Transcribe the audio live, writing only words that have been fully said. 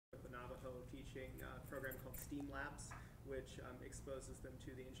Navajo teaching a program called STEAM Labs, which exposes them to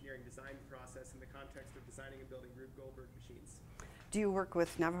the engineering design process in the context of designing and building Rube Goldberg machines. Do you work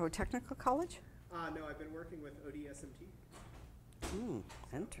with Navajo Technical College? No, I've been working with ODSMT.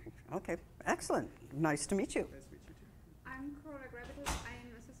 Entering. Okay, excellent. Nice to meet you. Nice to meet you too. I'm Corona Gravitas. I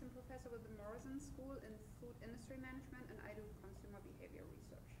am assistant professor with the Morrison School in Food Industry Management, and I do consumer behavior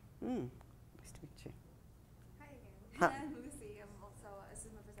research. Nice to meet you. Hi again. Hi. I'm Lucy. I'm also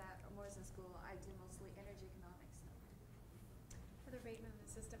assistant professor at Morrison School. I do mostly energy economics. Heather Bateman,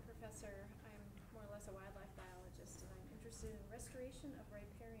 assistant professor. I'm more or less a wildlife biologist, and I'm interested in restoration of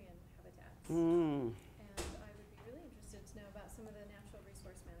riparian habitats. And I would be really interested to know about some of the natural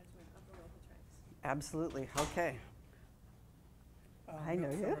resource management of the local tribes. Absolutely. Okay. I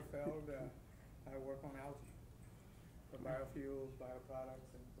know you. I work on algae for biofuels,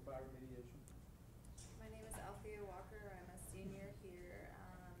 bioproducts, and for bioremediation. My name is Althea Walker. I'm a senior here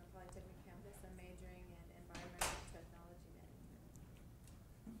on the Polytechnic campus. I'm majoring in environmental technology management.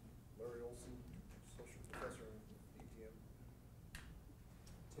 Larry Olson, social professor at ETM.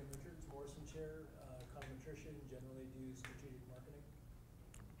 Tim Richards, Morrison Chair, econometrician, generally do strategic marketing.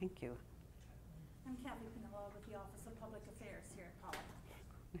 Thank you. I'm Kathy Pinello with the Office of Public Affairs here at Poly.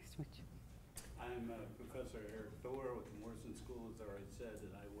 Nice to meet you. I'm Professor Eric Thor with the Morrison School, as I already said,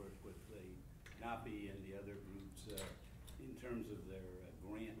 and I work with the NAPI and the other groups in terms of their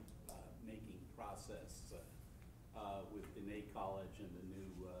grant making process with the Nate College and the new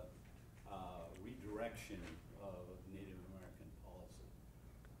redirection of Native American policy.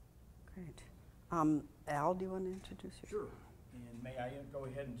 Great. Al, do you want to introduce yourself? Sure. And may I go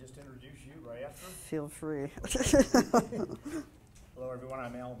ahead and just introduce you right after? Feel free. Hello, everyone.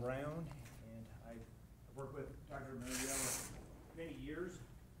 I'm Al Brown, and I worked with Dr. Mariella many years.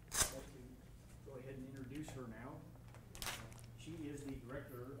 I'd like to go ahead and introduce her now. She is the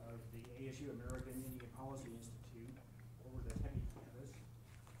director of the ASU American Indian Policy Institute over the Tempe campus.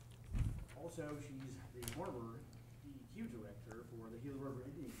 Also, she's the former DEQ director for the Gila River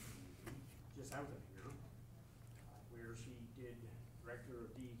Indian Community, just south of here, where she did director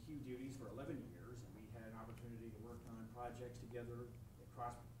of DEQ duties for 11 years, and we had an opportunity to work on projects together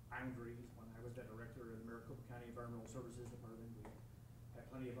across boundaries. When I was the director of the Maricopa County Environmental Services Department, we had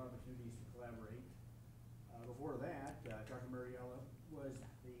plenty of opportunities to collaborate. Before that, Dr. Mariella was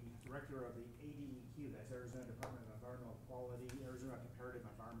the director of the ADEQ, that's Arizona Department of Environmental Quality, Arizona Comparative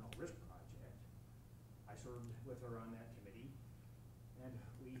Environmental Risk Project. I served with her on that committee, and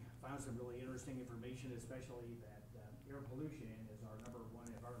we found some really interesting information, especially that air pollution is our #1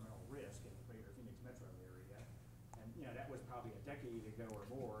 environmental risk in the greater Phoenix metro area. And that was probably a decade ago or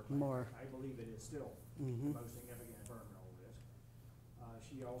more. More. I believe it is still the most significant environmental risk.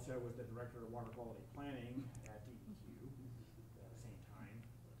 She also was the director of water quality planning at DEQ at the same time.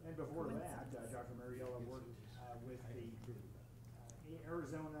 And before that, Dr. Mariella worked with the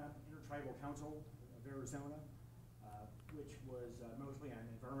Arizona Intertribal Council of Arizona, which was mostly on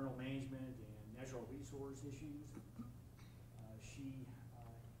environmental management and natural resource issues. She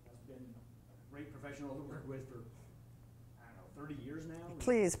has been a great professional to work with for, 30 years now.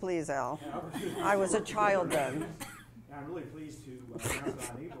 Please, Al. I was a child then. I'm really pleased to announce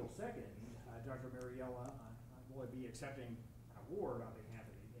on April 2nd, Dr. Mariella will be accepting an award on behalf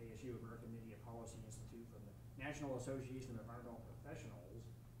of the ASU American Indian Policy Institute from the National Association of Environmental Professionals.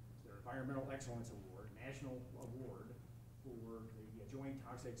 It's their Environmental Excellence Award, National Award for the Joint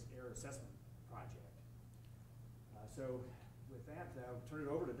Toxic Air Assessment Project. So with that, I'll turn it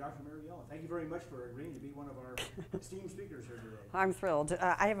over to Dr. Mariella. Thank you very much for agreeing to be one of our esteemed speakers here today. I'm thrilled.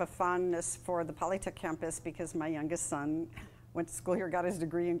 I have a fondness for the Polytech campus because my youngest son went to school here, got his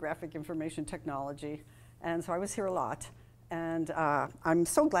degree in graphic information technology, and so I was here a lot. And I'm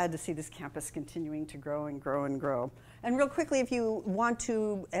so glad to see this campus continuing to grow and grow and grow. And real quickly, if you want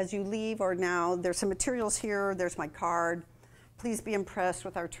to, as you leave or now, there's some materials here, there's my card. Please be impressed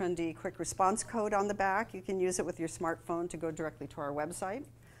with our trendy quick response code on the back. You can use it with your smartphone to go directly to our website.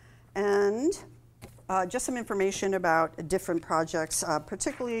 And just some information about different projects.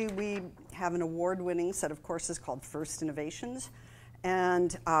 Particularly, we have an award-winning set of courses called First Innovations.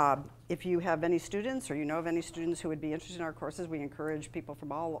 And if you have any students or you know of any students who would be interested in our courses, we encourage people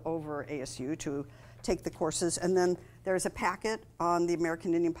from all over ASU to take the courses. And then there's a packet on the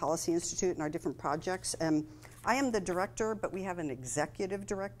American Indian Policy Institute and our different projects. And I am the director, but we have an executive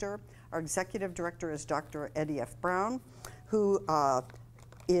director. Our executive director is Dr. Eddie F. Brown, who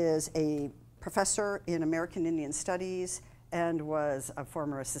is a professor in American Indian Studies and was a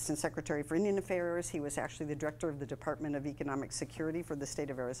former Assistant Secretary for Indian Affairs. He was actually the director of the Department of Economic Security for the state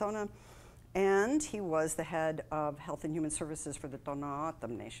of Arizona. And he was the head of Health and Human Services for the Tohono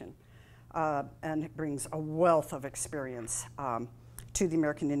O'odham Nation. and brings a wealth of experience to the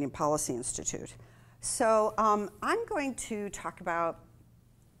American Indian Policy Institute. So I'm going to talk about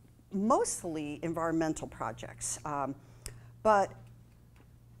mostly environmental projects, but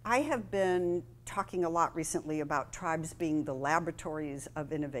I have been talking a lot recently about tribes being the laboratories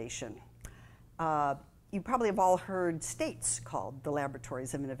of innovation. You probably have all heard states called the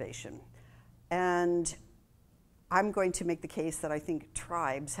laboratories of innovation. And I'm going to make the case that I think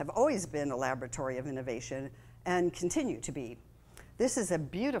tribes have always been a laboratory of innovation and continue to be. This is a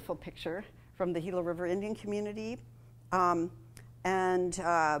beautiful picture from the Gila River Indian community. One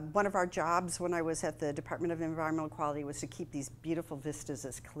of our jobs when I was at the Department of Environmental Quality was to keep these beautiful vistas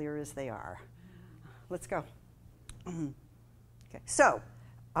as clear as they are. Let's go. Okay, so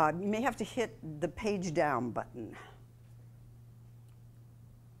you may have to hit the page down button.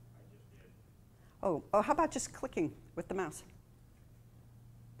 Oh, how about just clicking with the mouse?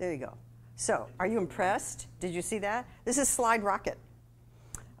 There you go. So, are you impressed? Did you see that? This is Slide Rocket.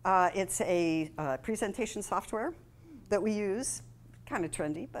 It's a presentation software that we use. Kind of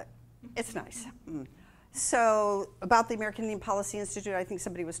trendy, but it's nice. So, about the American Indian Policy Institute, I think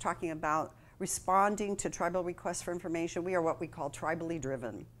somebody was talking about responding to tribal requests for information. We are what we call tribally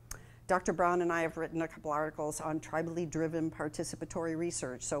driven. Dr. Brown and I have written a couple articles on tribally driven participatory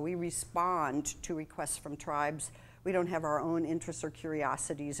research. So we respond to requests from tribes. We don't have our own interests or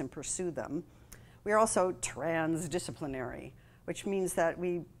curiosities and pursue them. We are also transdisciplinary, which means that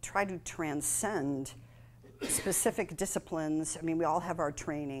we try to transcend specific disciplines. I mean, we all have our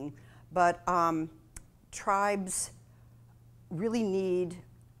training, but tribes really need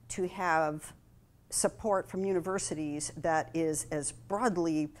to have support from universities that is as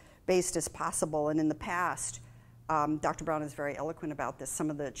broadly based as possible. And in the past, Dr. Brown is very eloquent about this. Some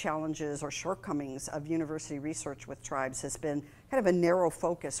of the challenges or shortcomings of university research with tribes has been kind of a narrow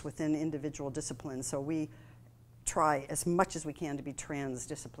focus within individual disciplines. So we try as much as we can to be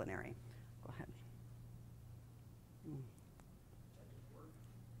transdisciplinary. Go ahead.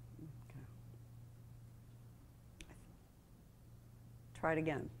 Okay. Try it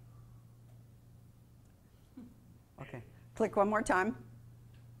again. Okay. Click one more time.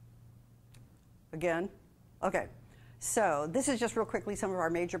 Again. Okay. So this is just real quickly some of our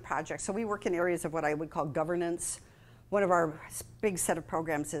major projects. So we work in areas of what I would call governance. One of our big set of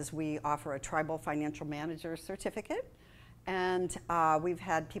programs is we offer a tribal financial manager certificate. And we've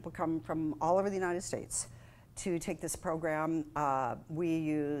had people come from all over the United States to take this program. We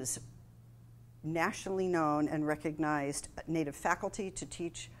use nationally known and recognized Native faculty to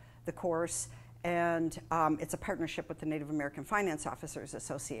teach the course. And it's a partnership with the Native American Finance Officers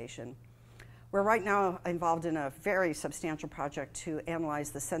Association. We're right now involved in a very substantial project to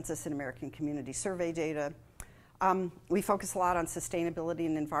analyze the Census and American Community Survey data. We focus a lot on sustainability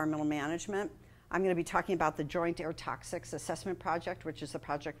and environmental management. I'm going to be talking about the Joint Air Toxics Assessment Project, which is the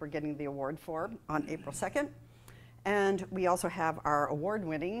project we're getting the award for on April 2nd. And we also have our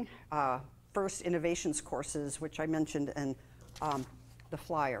award-winning First Innovations courses, which I mentioned, and the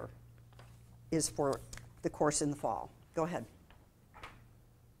flyer is for the course in the fall. Go ahead.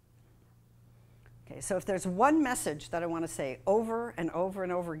 Okay, so if there's one message that I want to say over and over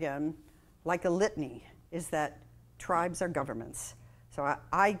and over again, like a litany, is that tribes are governments. So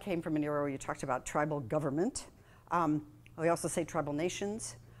I came from an era where you talked about tribal government. We also say tribal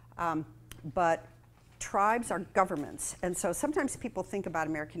nations. But tribes are governments. And so sometimes people think about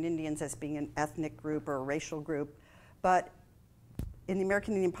American Indians as being an ethnic group or a racial group. But in the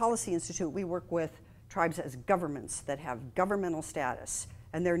American Indian Policy Institute, we work with tribes as governments that have governmental status.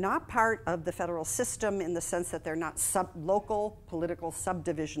 And they're not part of the federal system in the sense that they're not local political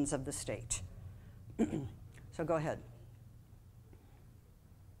subdivisions of the state. So go ahead.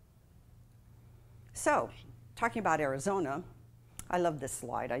 So, talking about Arizona, I love this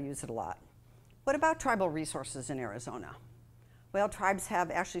slide, I use it a lot. What about tribal resources in Arizona? Well, tribes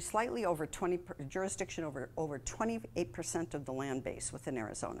have actually slightly over jurisdiction over 28% of the land base within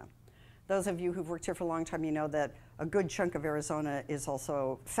Arizona. Those of you who've worked here for a long time, you know that a good chunk of Arizona is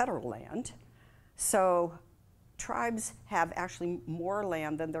also federal land. So tribes have actually more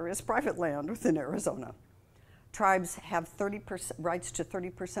land than there is private land within Arizona. Tribes have rights to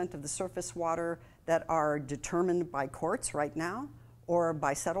 30% of the surface water that are determined by courts right now or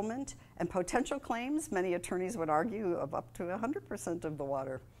by settlement, and potential claims, many attorneys would argue, of up to 100% of the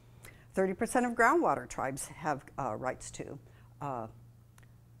water. 30% of groundwater tribes have rights to.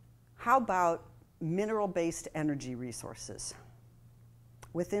 How about mineral-based energy resources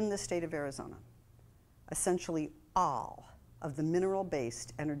within the state of Arizona? Essentially all of the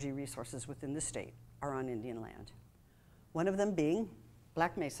mineral-based energy resources within the state are on Indian land. One of them being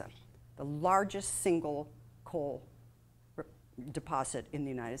Black Mesa. the largest single coal deposit in the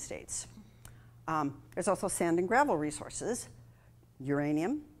United States. There's also sand and gravel resources,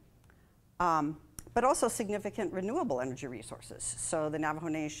 uranium, but also significant renewable energy resources. So the Navajo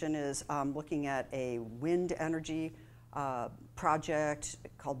Nation is looking at a wind energy project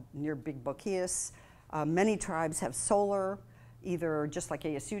called near Big Boquillas. Many tribes have solar, either just like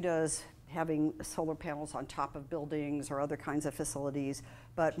ASU does, having solar panels on top of buildings or other kinds of facilities,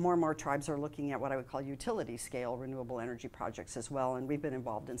 but more and more tribes are looking at what I would call utility scale renewable energy projects as well, and we've been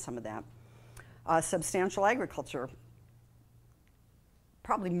involved in some of that. Substantial agriculture,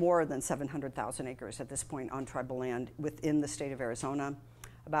 probably more than 700,000 acres at this point on tribal land within the state of Arizona.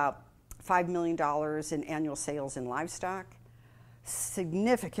 About $5 million in annual sales in livestock.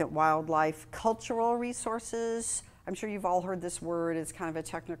 Significant wildlife, cultural resources. I'm sure you've all heard this word. It's kind of a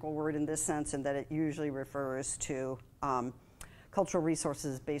technical word in this sense, in that it usually refers to cultural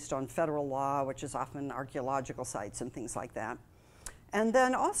resources based on federal law, which is often archaeological sites and things like that. And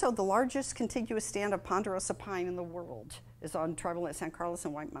then also the largest contiguous stand of ponderosa pine in the world is on tribal land, San Carlos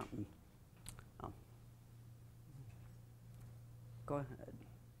and White Mountain. Oh. Go ahead.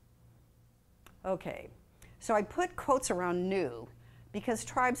 Okay, so I put quotes around new because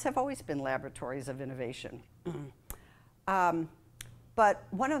tribes have always been laboratories of innovation. But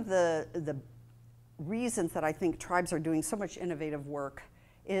one of the reasons that I think tribes are doing so much innovative work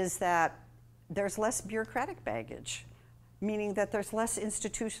is that there's less bureaucratic baggage, meaning that there's less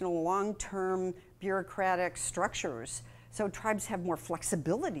institutional, long-term bureaucratic structures. So tribes have more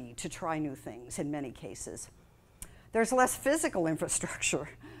flexibility to try new things in many cases. There's less physical infrastructure,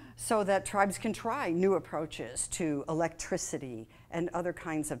 so that tribes can try new approaches to electricity and other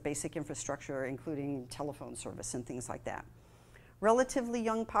kinds of basic infrastructure, including telephone service and things like that. Relatively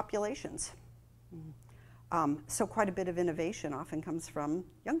young populations. So quite a bit of innovation often comes from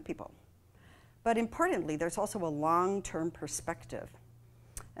young people. But importantly, there's also a long-term perspective.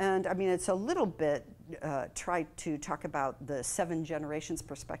 And I mean, it's a little bit tried to talk about the 7 generations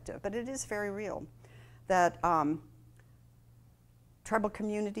perspective, but it is very real that tribal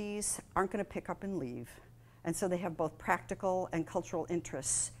communities aren't going to pick up and leave. And so they have both practical and cultural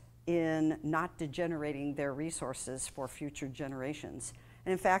interests in not degenerating their resources for future generations.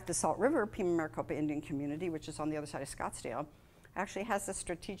 And in fact, the Salt River Pima Maricopa Indian community, which is on the other side of Scottsdale, actually has a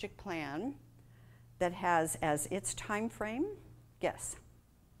strategic plan that has as its time frame, guess,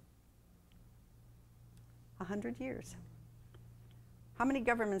 100 years. How many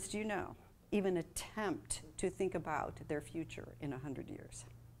governments do you know even attempt to think about their future in 100 years?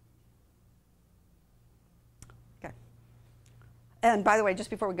 Okay. And by the way, just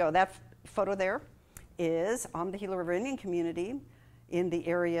before we go, that photo there is on the Gila River Indian community in the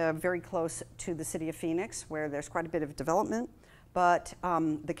area very close to the city of Phoenix, where there's quite a bit of development. But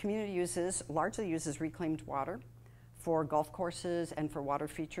the community largely uses reclaimed water for golf courses and for water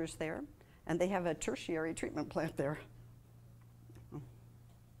features there. And they have a tertiary treatment plant there.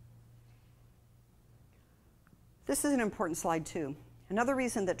 This is an important slide too. Another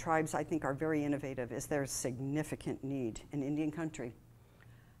reason that tribes, I think, are very innovative is there's significant need in Indian country.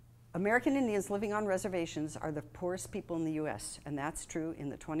 American Indians living on reservations are the poorest people in the US, and that's true in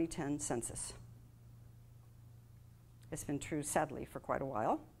the 2010 census. It's been true, sadly, for quite a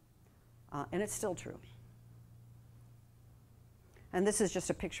while, and it's still true. And this is just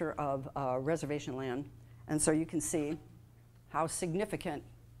a picture of reservation land, and so you can see how significant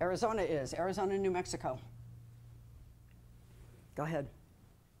Arizona is, Arizona and New Mexico. Go ahead.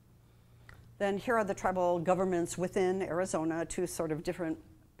 Then here are the tribal governments within Arizona, 2 sort of different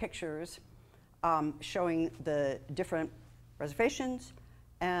pictures showing the different reservations,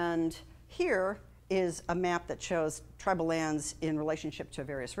 and here is a map that shows tribal lands in relationship to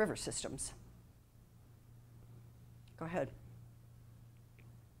various river systems. Go ahead.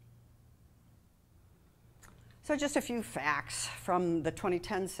 So just a few facts from the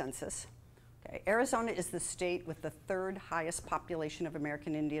 2010 census. Okay, Arizona is the state with the 3rd highest population of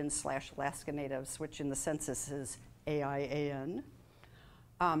American Indians / Alaska Natives, which in the census is AIAN.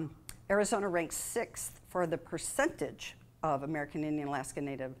 Arizona ranks 6th for the percentage of American Indian Alaska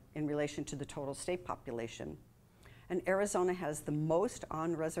Native in relation to the total state population. And Arizona has the most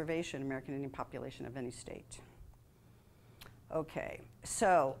on-reservation American Indian population of any state. Okay,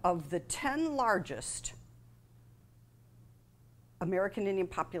 so of the 10 largest American Indian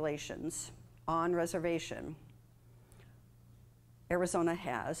populations on reservation, Arizona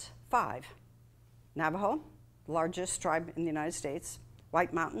has 5. Navajo, largest tribe in the United States,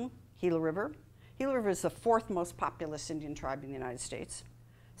 White Mountain, Gila River. Gila River is the 4th most populous Indian tribe in the United States.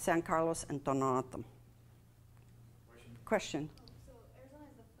 San Carlos and Tonatem. Question? So Arizona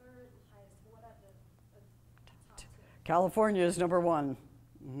is the 3rd California is number one.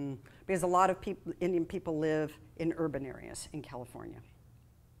 Because a lot of people, Indian people live in urban areas in California.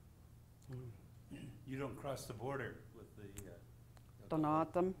 You don't cross the border with the...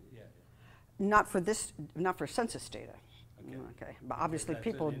 Donatum? Yeah. Not for census data. Okay. Okay. But obviously That's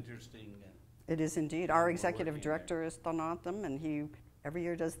people... an interesting... It is indeed. Yeah, Our we're executive working director is Donatum, and he every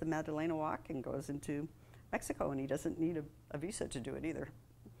year does the Magdalena Walk and goes into Mexico, and he doesn't need a visa to do it either.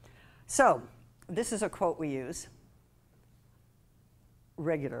 So, this is a quote we use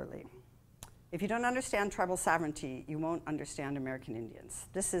regularly. If you don't understand tribal sovereignty, you won't understand American Indians.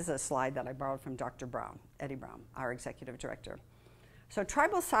 This is a slide that I borrowed from Dr. Brown, Eddie Brown, our executive director. So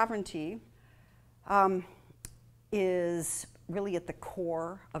tribal sovereignty is really at the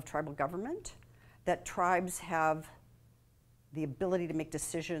core of tribal government, that tribes have the ability to make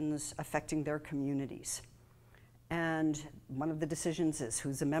decisions affecting their communities. And one of the decisions is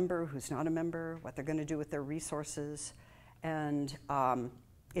who's a member, who's not a member, what they're going to do with their resources. And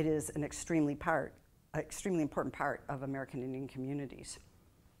it is an extremely important part of American Indian communities.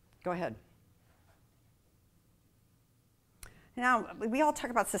 Go ahead. Now, we all talk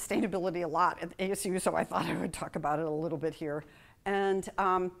about sustainability a lot at ASU, so I thought I would talk about it a little bit here. And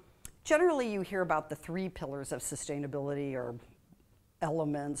generally, you hear about the 3 pillars of sustainability, or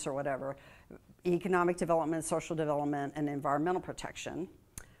elements, or whatever: economic development, social development, and environmental protection.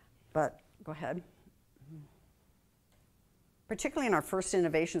 But go ahead. Particularly in our first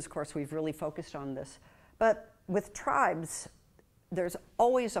innovations course, we've really focused on this. But with tribes, there's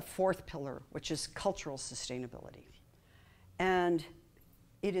always a 4th pillar, which is cultural sustainability. And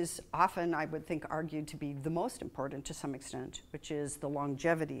it is often, I would think, argued to be the most important to some extent, which is the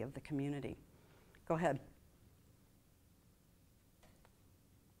longevity of the community. Go ahead.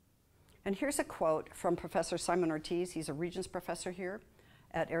 And here's a quote from Professor Simon Ortiz. He's a Regents professor here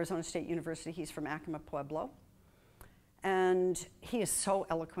at Arizona State University. He's from Acoma Pueblo. And he is so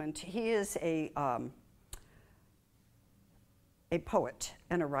eloquent. He is a poet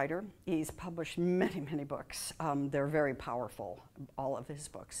and a writer. He's published many, many books. They're very powerful, all of his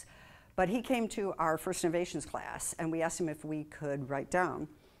books. But he came to our First Innovations class, and we asked him if we could write down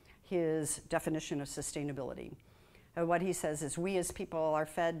his definition of sustainability. And what he says is, we as people are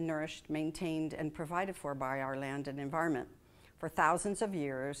fed, nourished, maintained, and provided for by our land and environment. For thousands of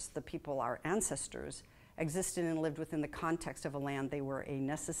years, the people, our ancestors, existed and lived within the context of a land they were a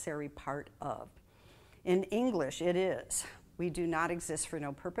necessary part of. In English, it is, we do not exist for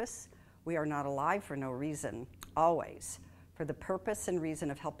no purpose. We are not alive for no reason. Always, for the purpose and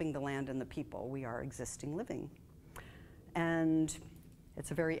reason of helping the land and the people, we are existing living. And it's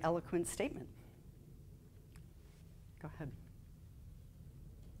a very eloquent statement. Go ahead.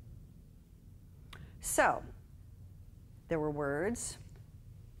 So, there were words,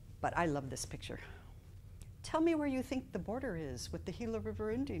 but I love this picture. Tell me where you think the border is with the Gila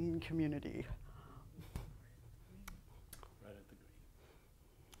River Indian community. Right at the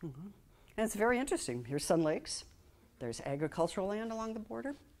green. And it's very interesting. Here's Sun Lakes. There's agricultural land along the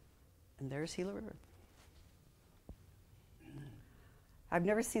border. And there's Gila River. I've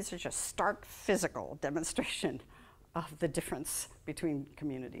never seen such a stark physical demonstration of the difference between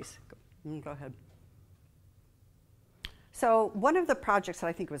communities. Go ahead. So one of the projects that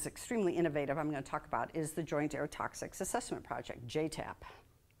I think was extremely innovative, I'm going to talk about, is the Joint Air Toxics Assessment Project, JTAP.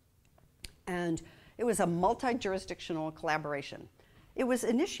 And it was a multi-jurisdictional collaboration. It was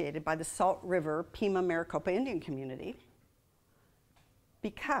initiated by the Salt River Pima Maricopa Indian community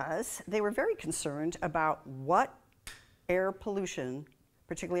because they were very concerned about what air pollution,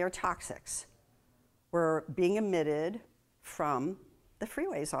 particularly air toxics, were being emitted from the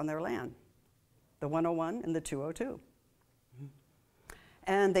freeways on their land, the 101 and the 202.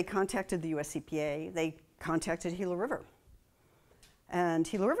 And they contacted the US EPA, they contacted Gila River. And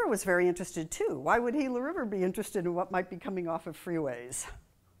Gila River was very interested too. Why would Gila River be interested in what might be coming off of freeways?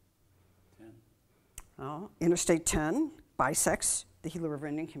 10. Well, Interstate 10 bisects the Gila River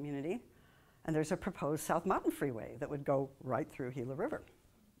Indian community, and there's a proposed South Mountain Freeway that would go right through Gila River.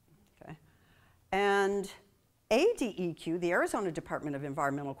 Okay. And ADEQ, the Arizona Department of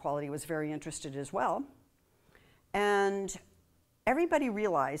Environmental Quality, was very interested as well. And everybody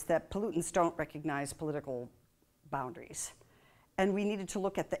realized that pollutants don't recognize political boundaries. And we needed to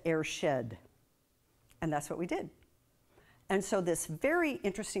look at the air shed. And that's what we did. And so this very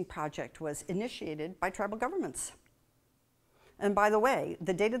interesting project was initiated by tribal governments. And by the way,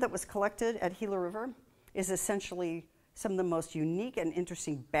 the data that was collected at Gila River is essentially some of the most unique and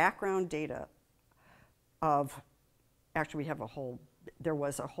interesting background data of, actually we have there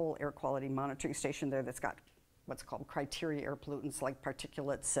was a whole air quality monitoring station there that's got what's called criteria air pollutants like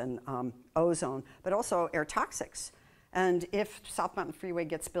particulates and ozone, but also air toxics. And if South Mountain Freeway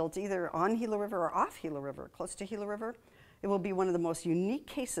gets built either on Gila River or off Gila River, close to Gila River, it will be one of the most unique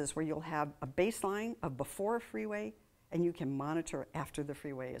cases where you'll have a baseline of before a freeway, and you can monitor after the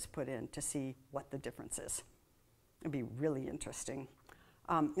freeway is put in to see what the difference is. It'd be really interesting.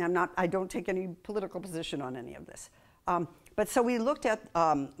 I don't take any political position on any of this. But so we looked at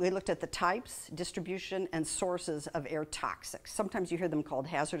the types, distribution, and sources of air toxics. Sometimes you hear them called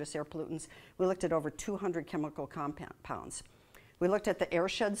hazardous air pollutants. We looked at over 200 chemical compounds. We looked at the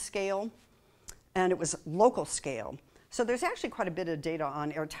airshed scale, and it was local scale. So there's actually quite a bit of data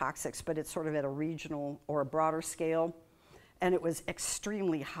on air toxics, but it's sort of at a regional or a broader scale, and it was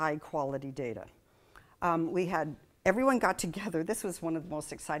extremely high quality data. Everyone got together. This was one of the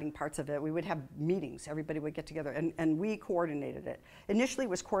most exciting parts of it. We would have meetings. Everybody would get together, and we coordinated it. Initially, it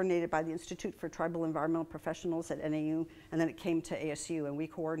was coordinated by the Institute for Tribal Environmental Professionals at NAU, and then it came to ASU, and we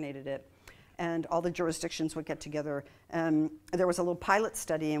coordinated it. And all the jurisdictions would get together. There was a little pilot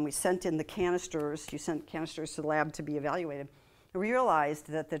study, and we sent in the canisters. You sent canisters to the lab to be evaluated. And we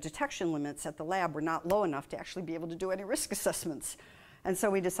realized that the detection limits at the lab were not low enough to actually be able to do any risk assessments. And so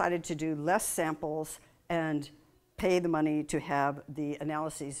we decided to do less samples and pay the money to have the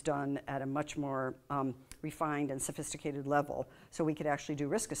analyses done at a much more refined and sophisticated level so we could actually do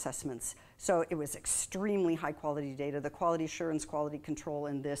risk assessments. So it was extremely high quality data. The quality assurance, quality control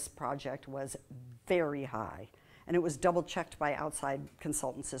in this project was very high. And it was double checked by outside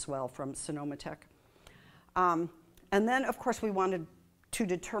consultants as well from Sonoma Tech. And then, of course, we wanted to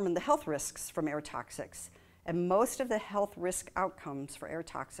determine the health risks from air toxics. And most of the health risk outcomes for air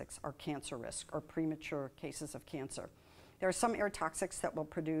toxics are cancer risk or premature cases of cancer. There are some air toxics that will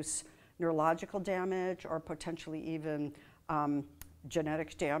produce neurological damage or potentially even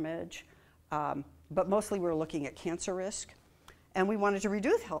genetic damage. But mostly we're looking at cancer risk. And we wanted to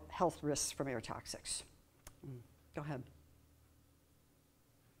reduce health risks from air toxics. Go ahead.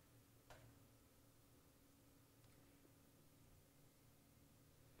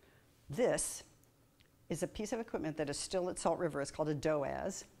 This is a piece of equipment that is still at Salt River. It's called a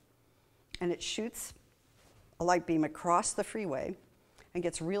DOAS, and it shoots a light beam across the freeway and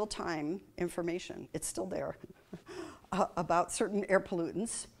gets real-time information. It's still there about certain air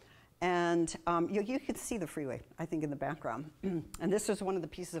pollutants. And you can see the freeway, I think, in the background. And this was one of the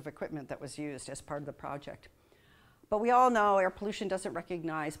pieces of equipment that was used as part of the project. But we all know air pollution doesn't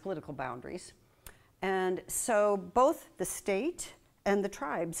recognize political boundaries. And so both the state and the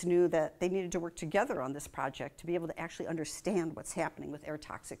tribes knew that they needed to work together on this project to be able to actually understand what's happening with air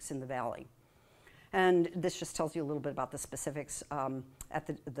toxics in the valley. And this just tells you a little bit about the specifics at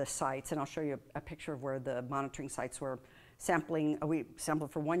the sites. And I'll show you a picture of where the monitoring sites were sampling. We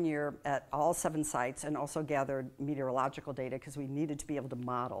sampled for 1 year at all 7 sites and also gathered meteorological data because we needed to be able to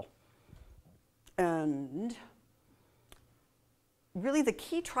model. And really the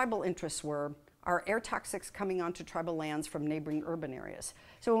key tribal interests were are air toxics coming onto tribal lands from neighboring urban areas.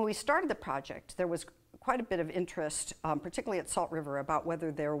 So when we started the project, there was quite a bit of interest, particularly at Salt River, about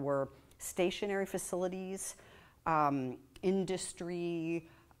whether there were stationary facilities, industry,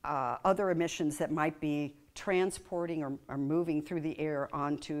 other emissions that might be transporting or moving through the air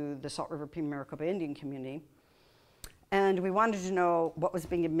onto the Salt River Pima Maricopa Indian community. And we wanted to know what was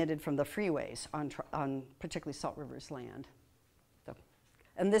being emitted from the freeways on particularly Salt River's land. So,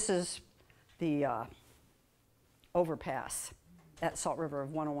 and this is the overpass at Salt River of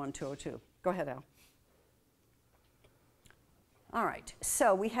 101-202. Go ahead, Al. All right,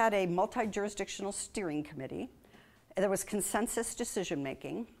 so we had a multi-jurisdictional steering committee. There was consensus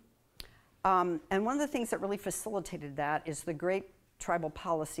decision-making. And one of the things that really facilitated that is the great tribal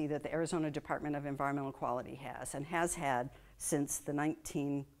policy that the Arizona Department of Environmental Quality has and has had since the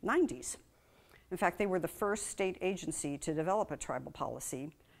 1990s. In fact, they were the first state agency to develop a tribal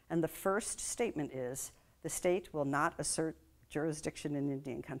policy. And the first statement is, the state will not assert jurisdiction in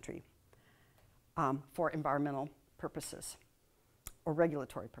Indian country for environmental purposes or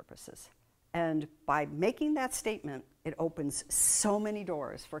regulatory purposes. And by making that statement, it opens so many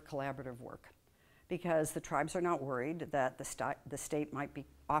doors for collaborative work because the tribes are not worried that the state might be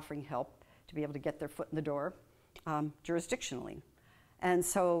offering help to be able to get their foot in the door jurisdictionally. And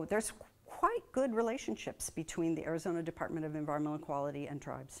so there's quite good relationships between the Arizona Department of Environmental Quality and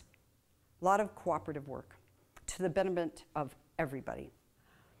tribes. A lot of cooperative work to the betterment of everybody.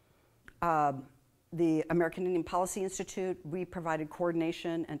 The American Indian Policy Institute, we provided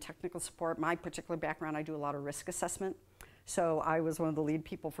coordination and technical support. My particular background, I do a lot of risk assessment. So I was one of the lead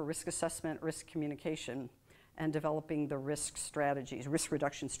people for risk assessment, risk communication, and developing the risk strategies, risk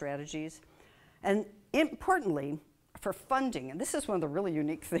reduction strategies. And importantly, for funding, and this is one of the really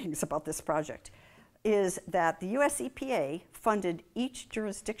unique things about this project, is that the US EPA funded each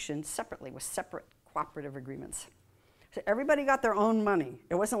jurisdiction separately with separate cooperative agreements. So everybody got their own money.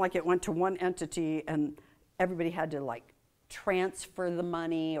 It wasn't like it went to one entity and everybody had to like transfer the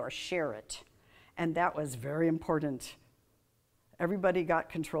money or share it. And that was very important. Everybody got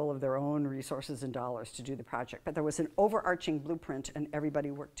control of their own resources and dollars to do the project. But there was an overarching blueprint and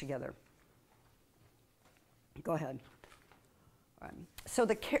everybody worked together. Go ahead. So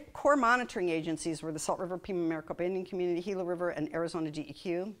the core monitoring agencies were the Salt River, Pima, Maricopa Indian Community, Gila River, and Arizona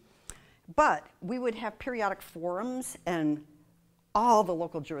DEQ. But we would have periodic forums, and all the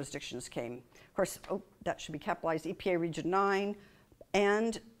local jurisdictions came. Of course, that should be capitalized, EPA Region 9,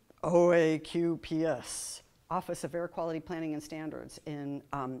 and OAQPS, Office of Air Quality Planning and Standards in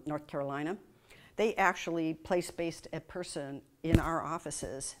North Carolina. They actually place-based a person in our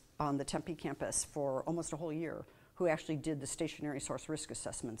offices on the Tempe campus for almost a whole year who actually did the stationary source risk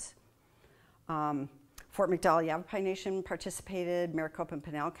assessments. Fort McDowell Yavapai Nation participated, Maricopa and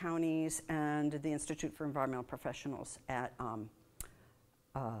Pinal counties, and the Institute for Environmental Professionals at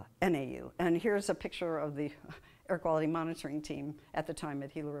NAU. And here's a picture of the air quality monitoring team at the time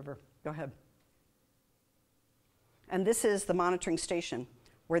at Gila River. Go ahead. And this is the monitoring station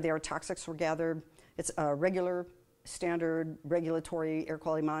where the air toxics were gathered. It's a regular, standard, regulatory air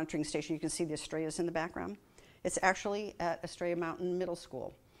quality monitoring station. You can see the Estrellas in the background. It's actually at Estrella Mountain Middle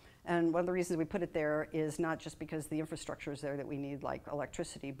School. And one of the reasons we put it there is not just because the infrastructure is there that we need, like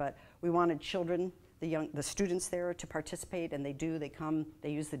electricity, but we wanted children, the students there to participate, and they do. They come,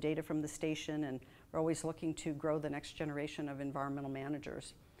 they use the data from the station, and we're always looking to grow the next generation of environmental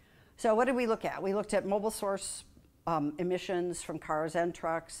managers. So what did we look at? We looked at mobile source emissions from cars and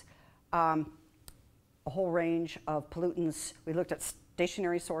trucks, a whole range of pollutants. We looked at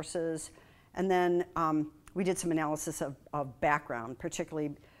stationary sources, and then we did some analysis of background,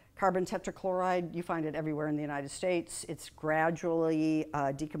 particularly carbon tetrachloride. You find it everywhere in the United States. It's gradually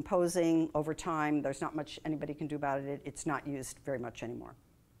decomposing over time. There's not much anybody can do about it. It's not used very much anymore.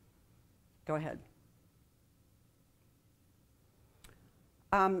 Go ahead.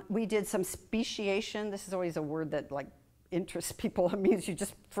 We did some speciation. This is always a word that like interests people. It means you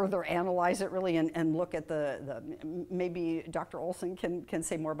just further analyze it really and look at maybe Dr. Olson can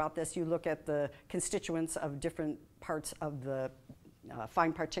say more about this. You look at the constituents of different parts of the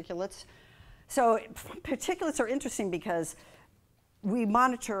fine particulates. So particulates are interesting because we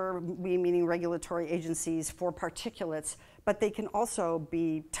monitor, we meaning regulatory agencies, for particulates, but they can also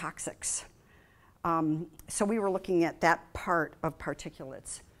be toxics. So we were looking at that part of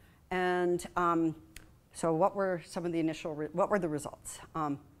particulates. And so what were some of the what were the results?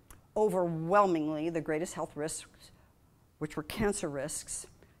 Overwhelmingly, the greatest health risks, which were cancer risks,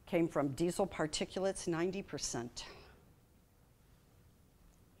 came from diesel particulates, 90%.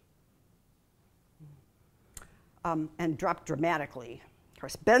 And dropped dramatically. Of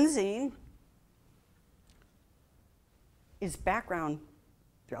course, benzene is background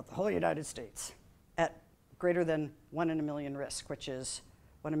throughout the whole United States at greater than 1 in a million risk, which is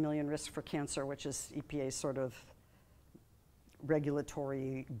 1 in a million risk for cancer, which is EPA's sort of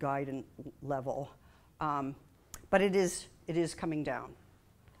regulatory guidance level. But it is coming down.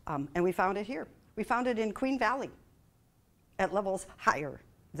 And we found it here. We found it in Queen Valley at levels higher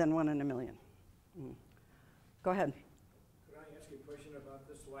than 1 in a million. Go ahead. Could I ask you a question about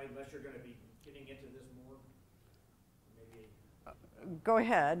this slide, unless you're going to be getting into this more? Maybe. Go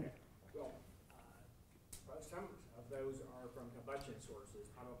ahead. Okay. Well, some of those are from combustion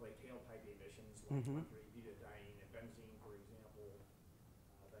sources, probably tailpipe emissions, like mercury, butadiene, and benzene, for example.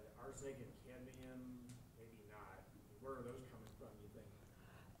 But arsenic and cadmium, maybe not. Where are those coming from, you think?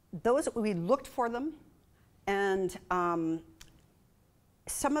 Those, we looked for them, and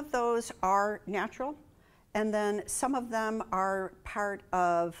some of those are natural. And then some of them are part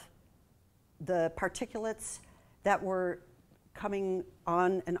of the particulates that were coming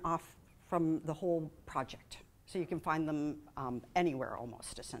on and off from the whole project. So you can find them anywhere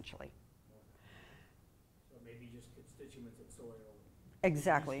almost, essentially. So maybe just constituents of soil.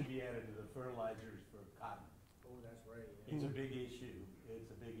 Exactly. It used to be added to the fertilizers for cotton. Oh, that's right. Yeah. It's a big issue. It's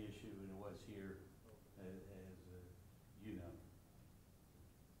a big issue, and it was here, as you know.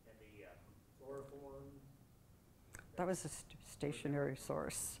 And the chloroform. That was a stationary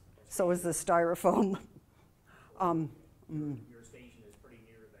source. So is the styrofoam. Your station is pretty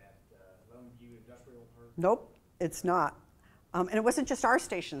near that Lone View industrial park? Nope, it's not. And it wasn't just our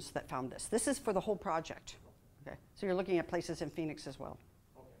stations that found this. This is for the whole project. Okay. So you're looking at places in Phoenix as well.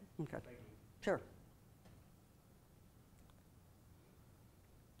 Okay. Okay. Thank you. Sure.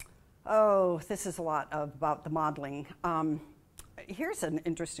 Oh, this is a lot about the modeling. Here's an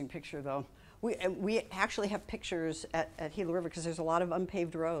interesting picture, though. We actually have pictures at Gila River because there's a lot of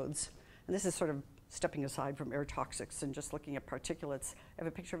unpaved roads. And this is sort of stepping aside from air toxics and just looking at particulates. I have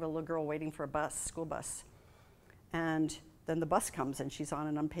a picture of a little girl waiting for a bus, school bus. And then the bus comes and she's on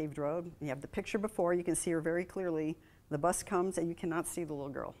an unpaved road. You have the picture before, you can see her very clearly. The bus comes and you cannot see the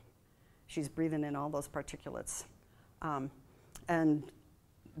little girl. She's breathing in all those particulates. And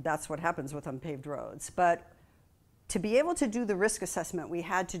that's what happens with unpaved roads. But to be able to do the risk assessment, we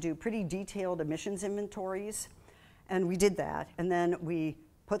had to do pretty detailed emissions inventories, and we did that. And then we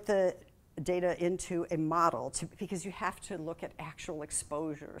put the data into a model because you have to look at actual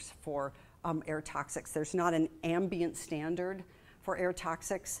exposures for air toxics. There's not an ambient standard for air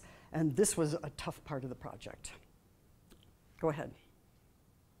toxics, and this was a tough part of the project. Go ahead.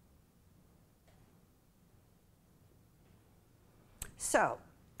 So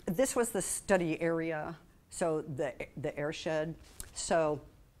this was the study area, so the airshed. So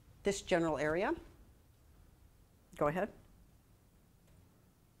this general area, go ahead.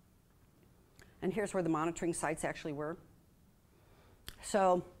 And here's where the monitoring sites actually were.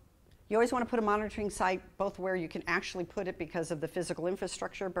 So you always want to put a monitoring site both where you can actually put it because of the physical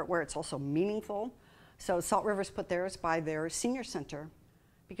infrastructure, but where it's also meaningful. So Salt River's put theirs by their senior center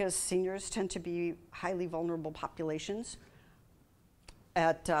because seniors tend to be highly vulnerable populations.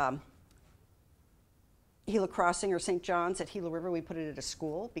 At Gila Crossing or St. John's at Gila River, we put it at a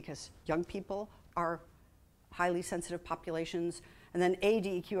school because young people are highly sensitive populations. And then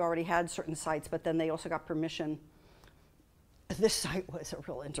ADEQ already had certain sites, but then they also got permission. This site was a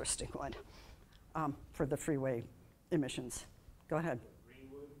real interesting one for the freeway emissions. Go ahead.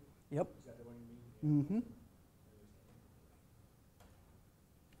 Greenwood? Yep. Is that the one you mean? Mm-hmm.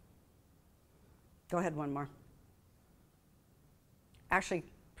 Go ahead, one more. Actually,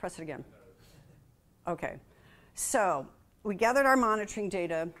 press it again. Okay. So we gathered our monitoring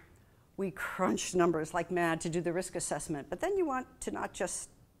data. We crunched numbers like mad to do the risk assessment. But then you want to not just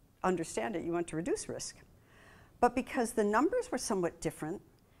understand it, you want to reduce risk. But because the numbers were somewhat different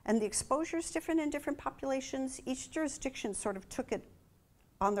and the exposure is different in different populations, each jurisdiction sort of took it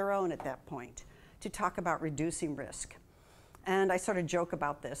on their own at that point to talk about reducing risk. And I sort of joke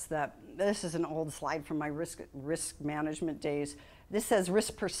about this, that this is an old slide from my risk management days. This says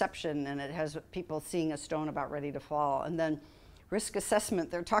risk perception, and it has people seeing a stone about ready to fall. And then risk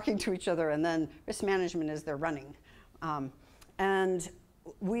assessment, they're talking to each other, and then risk management is they're running. And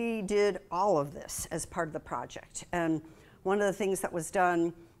we did all of this as part of the project. And one of the things that was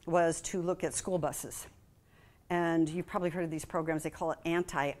done was to look at school buses. And you've probably heard of these programs, they call it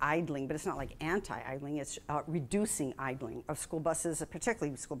anti-idling, but it's not like anti-idling, it's reducing idling of school buses,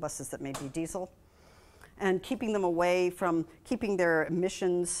 particularly school buses that may be diesel, and keeping them away from, keeping their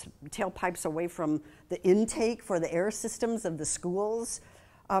emissions, tailpipes away from the intake for the air systems of the schools.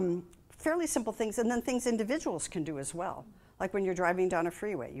 Fairly simple things, and then things individuals can do as well. Like when you're driving down a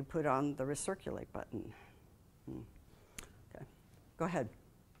freeway, you put on the recirculate button. Okay, go ahead.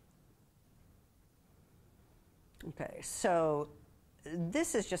 Okay, so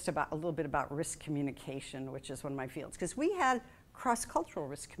this is just about a little bit about risk communication, which is one of my fields, because we had cross-cultural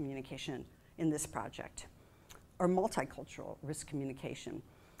risk communication in this project, or multicultural risk communication.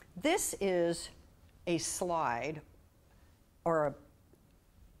 This is a slide or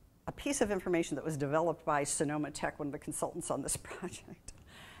a piece of information that was developed by Sonoma Tech, one of the consultants on this project,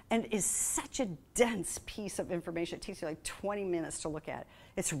 and is such a dense piece of information. It takes you like 20 minutes to look at.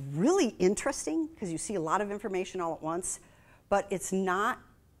 It's really interesting because you see a lot of information all at once, but it's not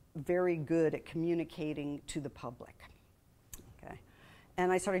very good at communicating to the public. Okay, and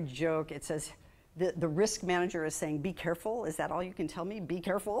I sort of joke, it says, the risk manager is saying, be careful. Is that all you can tell me? Be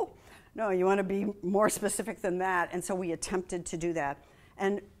careful? No, you want to be more specific than that. And so we attempted to do that.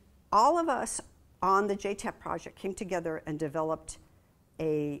 And all of us on the JTAP project came together and developed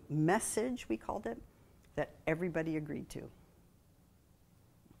a message, we called it, that everybody agreed to.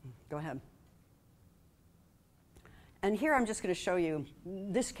 Go ahead. And here I'm just going to show you,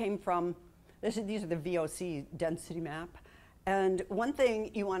 this came from, these are the VOC density map. And one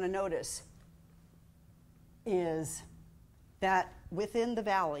thing you want to notice is that within the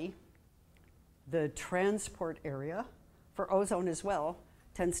valley, the transport area for ozone as well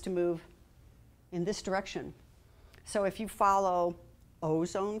tends to move in this direction. So if you follow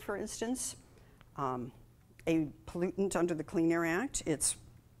ozone, for instance, a pollutant under the Clean Air Act, it's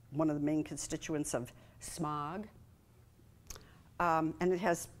one of the main constituents of smog, and it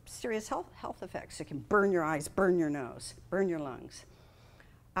has serious health effects. It can burn your eyes, burn your nose, burn your lungs.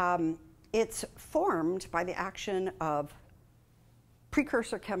 It's formed by the action of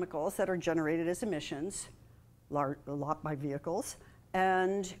precursor chemicals that are generated as emissions a lot by vehicles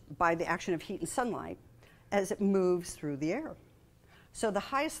and by the action of heat and sunlight as it moves through the air. So the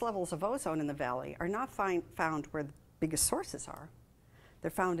highest levels of ozone in the valley are not found where the biggest sources are.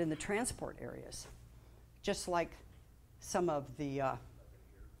 They're found in the transport areas, just like some of the,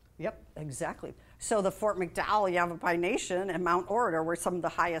 yep, exactly. So the Fort McDowell, Yavapai Nation, and Mount Ord are where some of the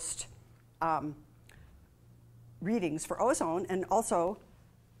highest readings for ozone, and also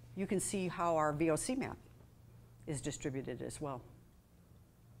you can see how our VOC map is distributed as well.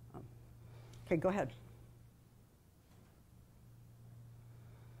 Okay, go ahead.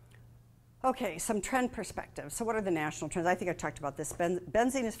 Okay, some trend perspectives. So what are the national trends? I think I talked about this.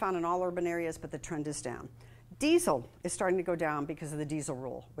 Benzene is found in all urban areas, but the trend is down. Diesel is starting to go down because of the diesel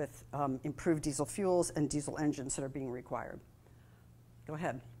rule with improved diesel fuels and diesel engines that are being required. Go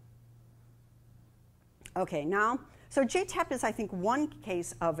ahead. Okay, now, so JTAP is, I think, one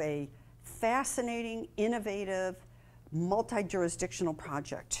case of a fascinating, innovative, multi-jurisdictional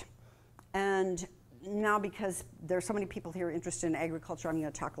project. And now, because there's so many people here interested in agriculture, I'm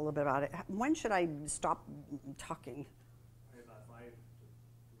going to talk a little bit about it. When should I stop talking? About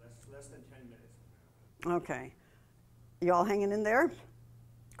less than 10 minutes. Okay. You all hanging in there?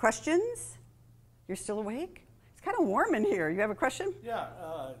 Questions? You're still awake? It's kind of warm in here. You have a question? Yeah,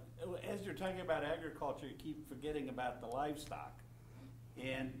 as you're talking about agriculture, you keep forgetting about the livestock.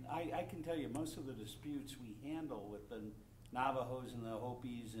 And I can tell you most of the disputes we handle with the Navajos and the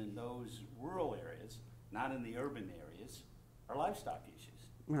Hopis in those rural areas, not in the urban areas, are livestock issues.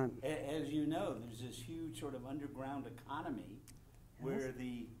 Right. As you know, there's this huge sort of underground economy where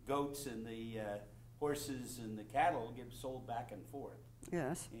the goats and the horses and the cattle get sold back and forth.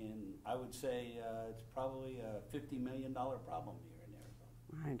 Yes. And I would say it's probably a $50 million problem here in Arizona.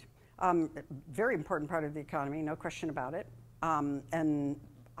 Right. Very important part of the economy, no question about it. And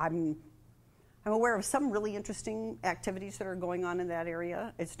I'm aware of some really interesting activities that are going on in that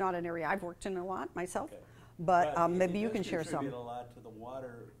area. It's not an area I've worked in a lot myself, Okay. but maybe you can share It some. contribute a lot to the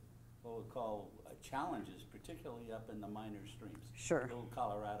water, what we call challenges, particularly up in the minor streams. Sure. Little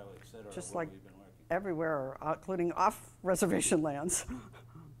Colorado, et cetera, Just where like we've been working. everywhere, including off-reservation lands.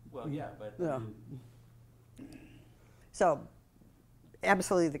 Well, yeah, but Yeah. So,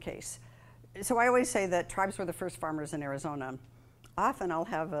 absolutely the case. So I always say that tribes were the first farmers in Arizona. Often I'll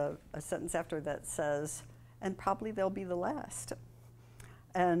have a sentence after that says, and probably they'll be the last.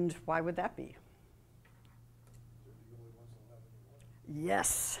 And why would that be?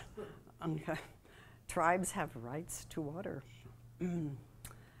 Yes. Okay. Tribes have rights to water.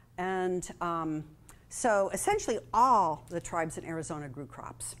 And so essentially all the tribes in Arizona grew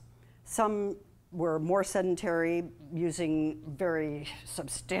crops. Some were more sedentary, using very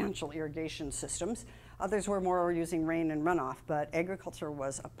substantial irrigation systems. Others were more using rain and runoff, but agriculture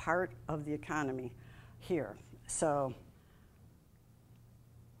was a part of the economy here. So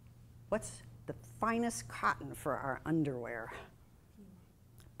what's the finest cotton for our underwear?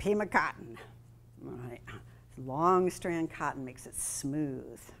 Pima cotton. All right. Long strand cotton makes it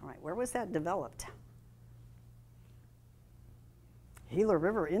smooth. All right, where was that developed? Gila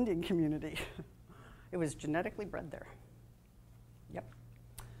River Indian community. It was genetically bred there. Yep.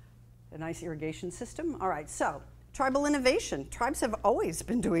 A nice irrigation system. All right, so tribal innovation. Tribes have always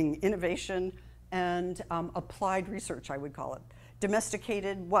been doing innovation and applied research, I would call it.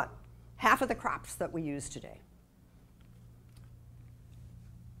 Domesticated what? Half of the crops that we use today.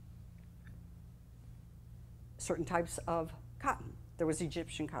 Certain types of cotton. There was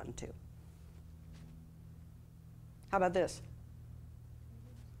Egyptian cotton too. How about this?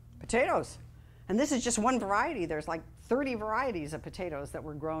 Potatoes. And this is just one variety. There's like 30 varieties of potatoes that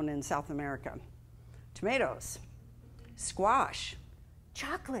were grown in South America. Tomatoes, squash,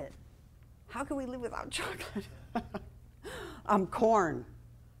 chocolate. How can we live without chocolate? Corn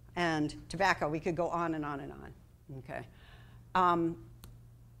and tobacco. We could go on and on and on. Okay.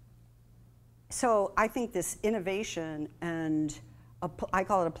 So I think this innovation and I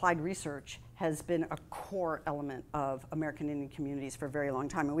call it applied research has been a core element of American Indian communities for a very long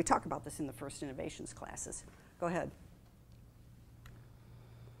time. And we talk about this in the first innovations classes. Go ahead.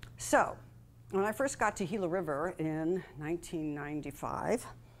 So when I first got to Gila River in 1995,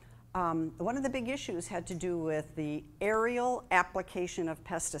 one of the big issues had to do with the aerial application of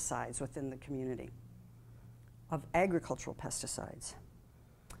pesticides within the community, of agricultural pesticides.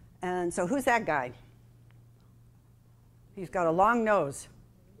 And so who's that guy? He's got a long nose.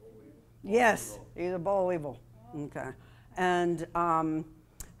 Yes, he's a boll weevil. Okay. And of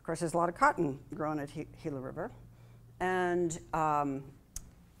course, there's a lot of cotton grown at Gila River. And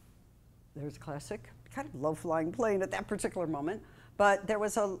there's a classic, kind of low-flying plane at that particular moment. But there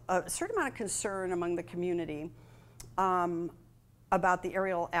was a certain amount of concern among the community about the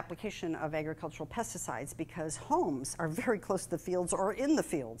aerial application of agricultural pesticides because homes are very close to the fields or in the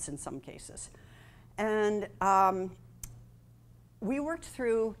fields in some cases. And we worked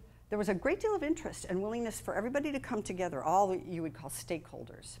through, there was a great deal of interest and willingness for everybody to come together, all that you would call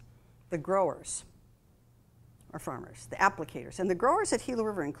stakeholders, the growers or farmers, the applicators. And the growers at Gila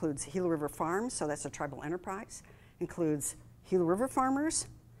River includes Gila River Farms, so that's a tribal enterprise, includes Gila River farmers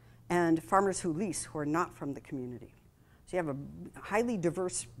and farmers who lease who are not from the community. So you have a highly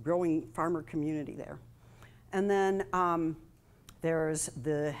diverse growing farmer community there. And then there's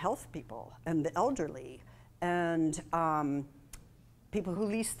the health people and the elderly and people who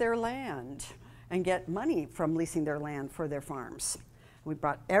lease their land and get money from leasing their land for their farms. We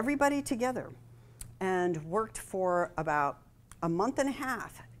brought everybody together and worked for about a month and a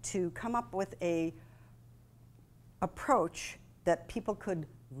half to come up with a approach that people could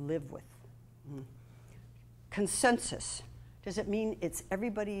live with. Consensus. Does it mean it's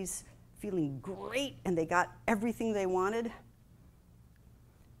everybody's feeling great and they got everything they wanted?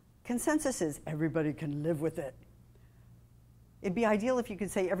 Consensus is everybody can live with it. It'd be ideal if you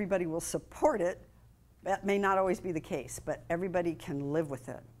could say everybody will support it. That may not always be the case, but everybody can live with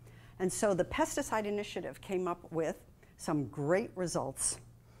it. And so the pesticide initiative came up with some great results.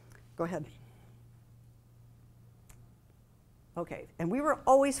 Go ahead. Okay, and we were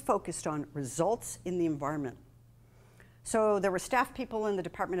always focused on results in the environment. So there were staff people in the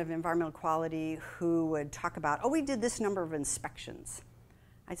Department of Environmental Quality who would talk about, oh, we did this number of inspections.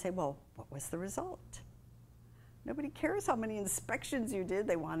 I'd say, well, what was the result? Nobody cares how many inspections you did.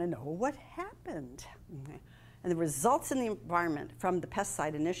 They want to know what happened. Okay. And the results in the environment from the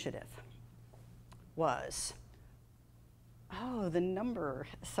pesticide initiative was, oh, the number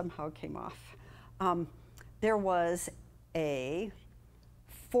somehow came off. There was a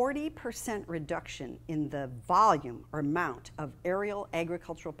 40% reduction in the volume or amount of aerial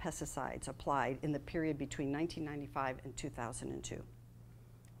agricultural pesticides applied in the period between 1995 and 2002.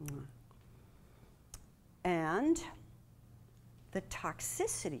 And the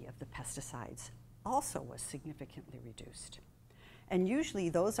toxicity of the pesticides also was significantly reduced. And usually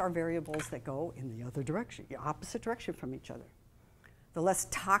those are variables that go in the other direction, the opposite direction from each other. The less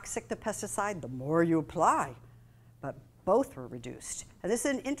toxic the pesticide, the more you apply, but both were reduced. And this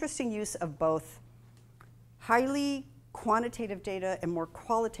is an interesting use of both highly quantitative data and more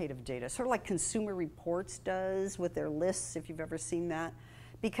qualitative data, sort of like Consumer Reports does with their lists, if you've ever seen that,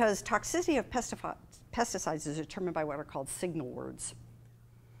 because toxicity of pesticides is determined by what are called signal words.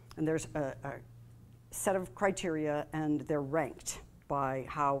 And there's a set of criteria, and they're ranked by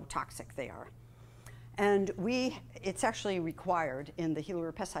how toxic they are. And it's actually required in the Gila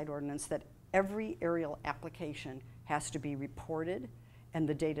River Pesticide Ordinance that every aerial application has to be reported, and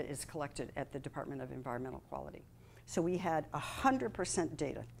the data is collected at the Department of Environmental Quality. So we had 100%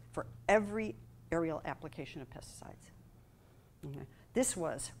 data for every aerial application of pesticides. Okay. This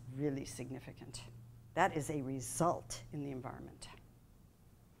was really significant. That is a result in the environment.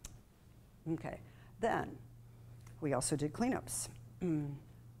 Okay, then we also did cleanups.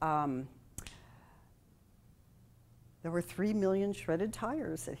 There were 3 million shredded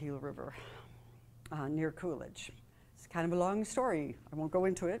tires at Gila River near Coolidge. It's kind of a long story. I won't go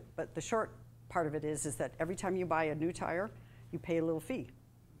into it, but the short part of it is that every time you buy a new tire, you pay a little fee.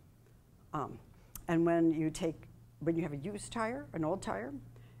 And when you have a used tire, an old tire,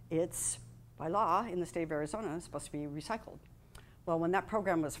 it's, by law, in the state of Arizona, supposed to be recycled. Well, when that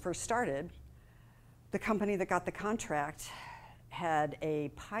program was first started, the company that got the contract had a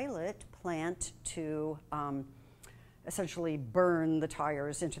pilot plant to essentially burn the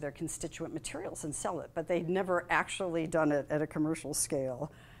tires into their constituent materials and sell it, but they'd never actually done it at a commercial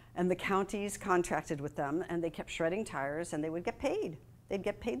scale. And the counties contracted with them, and they kept shredding tires, and they would get paid. They'd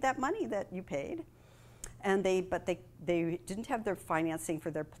get paid that money that you paid. And but they didn't have their financing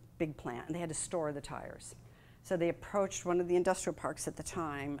for their big plant, and they had to store the tires. So they approached one of the industrial parks at the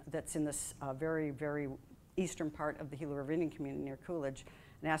time that's in this very, very eastern part of the Gila River Indian community near Coolidge,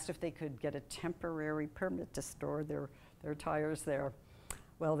 and asked if they could get a temporary permit to store their tires there.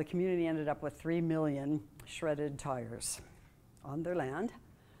 Well, the community ended up with 3 million shredded tires on their land,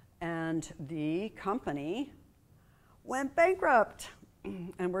 and the company went bankrupt,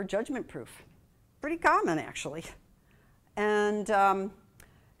 and we're judgment proof. Pretty common, actually. And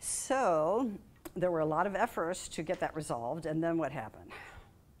so there were a lot of efforts to get that resolved, and then what happened?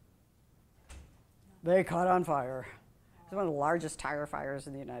 They caught on fire. It was one of the largest tire fires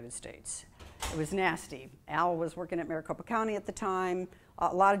in the United States. It was nasty. Al was working at Maricopa County at the time.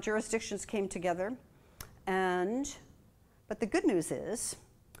 A lot of jurisdictions came together. But the good news is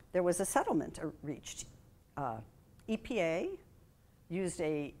there was a settlement reached. EPA used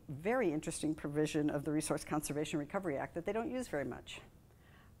a very interesting provision of the Resource Conservation Recovery Act that they don't use very much,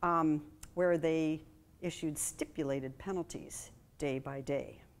 where they issued stipulated penalties day by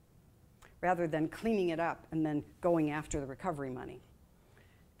day, rather than cleaning it up and then going after the recovery money.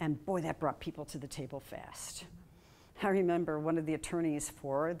 And boy, that brought people to the table fast. I remember one of the attorneys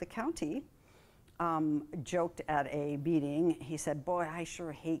for the county joked at a meeting. He said, boy, I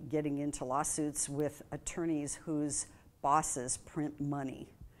sure hate getting into lawsuits with attorneys whose bosses print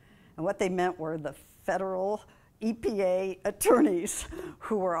money. And what they meant were the federal EPA attorneys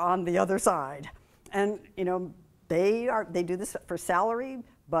who were on the other side. And you know, they do this for salary,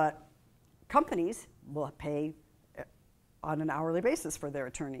 but companies will pay on an hourly basis for their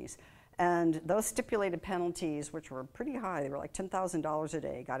attorneys. And those stipulated penalties, which were pretty high, they were like $10,000 a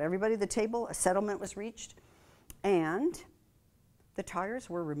day, got everybody to the table, a settlement was reached, and the tires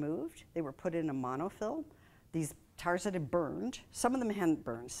were removed. They were put in a monofill. These tires that had burned, some of them hadn't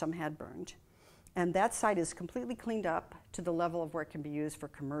burned, some had burned. And that site is completely cleaned up to the level of where it can be used for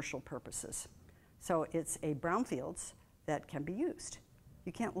commercial purposes. So it's a brownfields that can be used.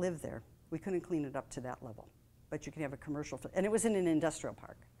 You can't live there. We couldn't clean it up to that level, but you can have a commercial, and it was in an industrial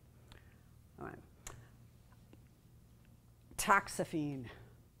park. All right. Toxaphene,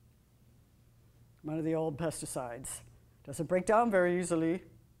 one of the old pesticides. Doesn't break down very easily,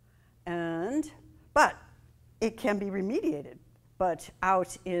 but it can be remediated. But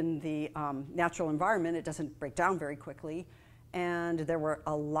out in the natural environment, it doesn't break down very quickly. And there were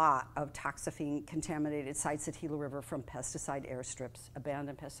a lot of toxaphene contaminated sites at Gila River from pesticide airstrips,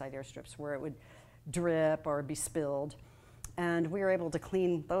 abandoned pesticide airstrips, where it would drip or be spilled. And we were able to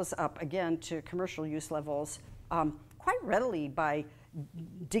clean those up again to commercial use levels quite readily by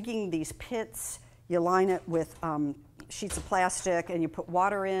digging these pits. You line it with sheets of plastic and you put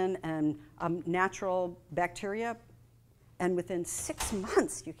water in and natural bacteria. And within 6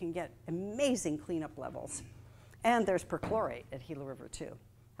 months, you can get amazing cleanup levels. And there's perchlorate at Gila River too.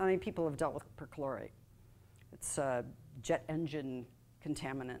 How many people have dealt with perchlorate? It's a jet engine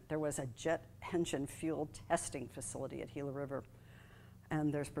contaminant. There was a jet engine fuel testing facility at Gila River,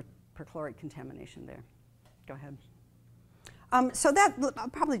 and there's perchlorate contamination there. Go ahead. So I'll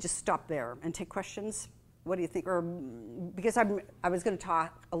probably just stop there and take questions. What do you think? Or because I was going to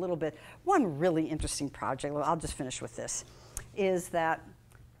talk a little bit. One really interesting project, I'll just finish with this, is that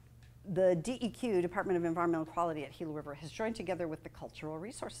the DEQ, Department of Environmental Quality at Gila River, has joined together with the Cultural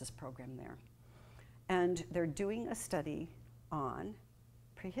Resources Program there. And they're doing a study on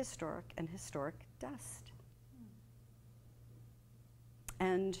prehistoric and historic dust.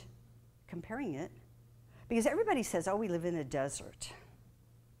 And comparing it, because everybody says, oh, we live in a desert.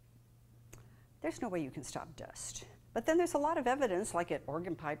 There's no way you can stop dust. But then there's a lot of evidence, like at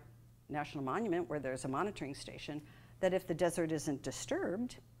Organ Pipe National Monument, where there's a monitoring station, that if the desert isn't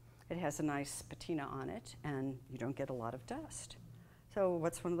disturbed, it has a nice patina on it, and you don't get a lot of dust. So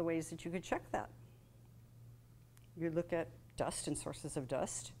what's one of the ways that you could check that? You look at dust and sources of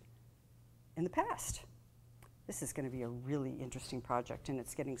dust in the past. This is going to be a really interesting project, and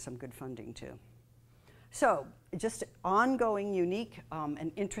it's getting some good funding too. So just ongoing, unique,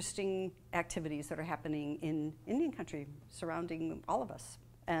 and interesting activities that are happening in Indian country surrounding all of us.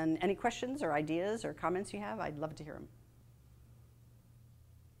 And any questions or ideas or comments you have, I'd love to hear them.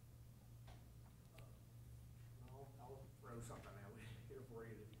 I'll throw something out here for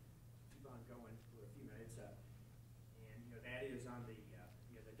you to keep on going for a few minutes. And that is on the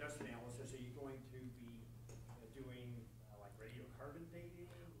the dust analysis. Are you going to be doing like radiocarbon dating?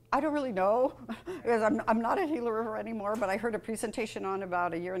 I don't really know, because I'm not at Gila River anymore, but I heard a presentation on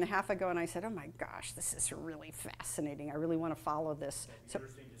about 1.5 years ago, and I said, oh my gosh, this is really fascinating. I really want to follow this. It'd be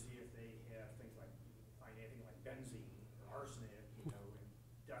interesting to see if they have things like, find anything like benzene or arsenic, in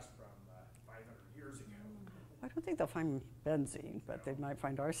dust from 500 years ago. I don't think they'll find benzene, but they might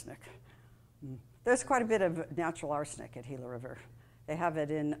find arsenic. There's quite a bit of natural arsenic at Gila River. They have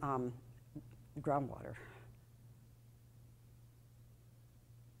it in groundwater.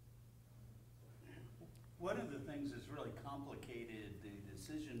 One of the things that's really complicated the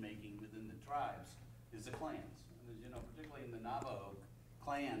decision-making within the tribes is the clans. And as you know, particularly in the Navajo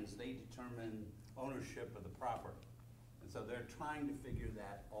clans, they determine ownership of the property. And so they're trying to figure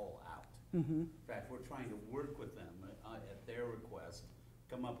that all out. In fact, we're trying to work with them at their request,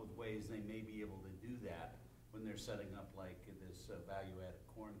 come up with ways they may be able to do that when they're setting up like this value-added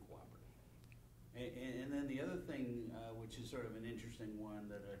corn cooperative. And then the other thing, which is sort of an interesting one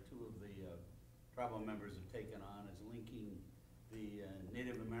that two of the tribal members have taken on, is linking the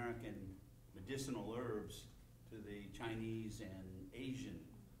Native American medicinal herbs to the Chinese and Asian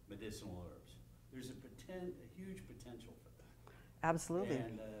medicinal herbs. there's a huge potential for that. Absolutely.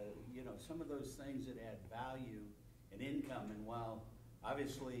 And, you know, some of those things that add value and income, and while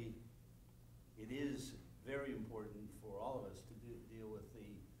obviously it is very important for all of us to deal with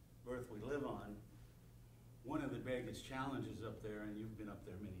the earth we live on, one of the biggest challenges up there, and you've been up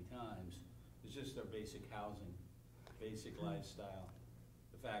there many times, is just our basic housing, basic lifestyle.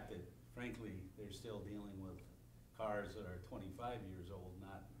 The fact that, frankly, they're still dealing with cars that are 25 years old,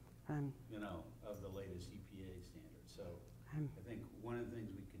 not, you know, of the latest EPA standards. So I think one of the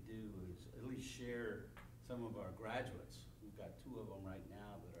things we could do is at least share some of our graduates. We've got 2 of them right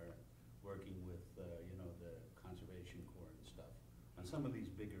now that are working with, you know, the Conservation Corps and stuff on some of these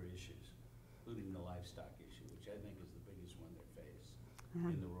bigger issues, including the livestock issue, which I think is the biggest one they face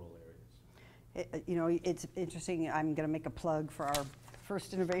in the rural areas. You know, it's interesting. I'm going to make a plug for our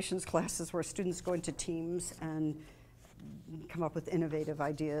First Innovations classes where students go into teams and come up with innovative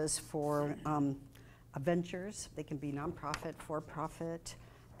ideas for ventures. They can be nonprofit, for-profit,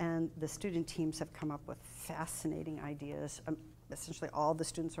 and the student teams have come up with fascinating ideas. Essentially all the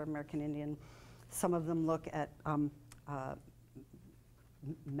students are American Indian. Some of them look at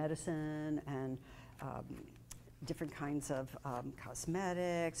medicine and different kinds of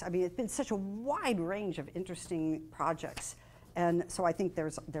cosmetics. I mean, it's been such a wide range of interesting projects. And so I think there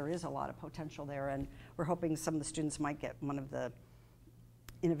is a lot of potential there, and we're hoping some of the students might get one of the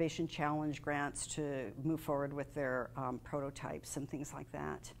Innovation Challenge grants to move forward with their prototypes and things like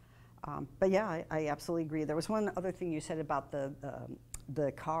that. But yeah, I absolutely agree. There was one other thing you said about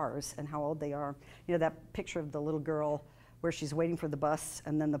the cars and how old they are. You know, that picture of the little girl where she's waiting for the bus,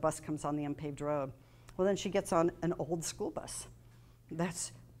 and then the bus comes on the unpaved road. Well, then she gets on an old school bus.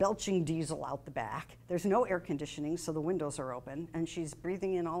 That's belching diesel out the back. There's no air conditioning, so the windows are open, and she's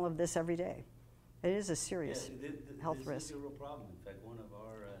breathing in all of this every day. It is a serious health risk. This is a real problem. In fact, one of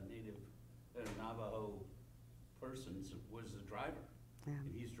our native Navajo persons was the driver. Yeah.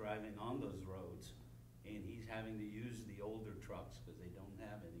 And he's driving on those roads, and he's having to use the older trucks because they don't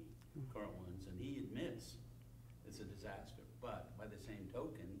have any current ones, and he admits it's a disaster. But by the same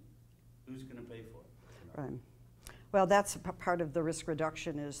token, who's going to pay for it? You know? Right. Well, that's part of the risk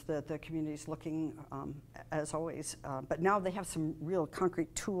reduction, is that the community's looking, as always, but now they have some real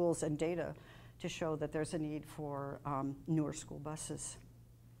concrete tools and data to show that there's a need for newer school buses.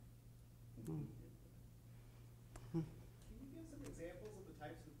 Can you give some examples of the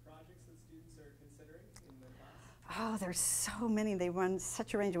types of projects that students are considering in the class? Oh, there's so many. They run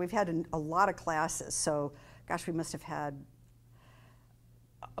such a range. We've had a lot of classes, so gosh, we must have had,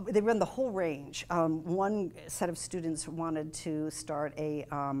 they run the whole range. One set of students wanted to start you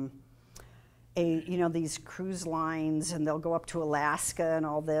know, these cruise lines, and they'll go up to Alaska and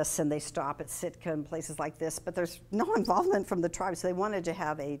all this, and they stop at Sitka and places like this, but there's no involvement from the tribe, so they wanted to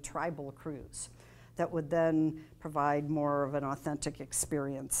have a tribal cruise that would then provide more of an authentic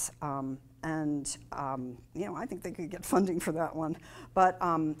experience. You know, I think they could get funding for that one. But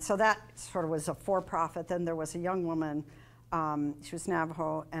so that sort of was a for-profit. Then there was a young woman, she was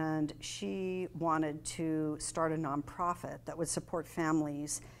Navajo, and she wanted to start a nonprofit that would support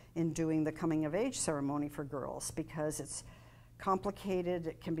families in doing the coming of age ceremony for girls, because it's complicated,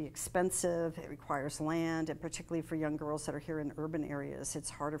 it can be expensive, it requires land, and particularly for young girls that are here in urban areas, it's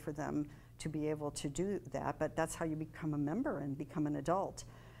harder for them to be able to do that, but that's how you become a member and become an adult.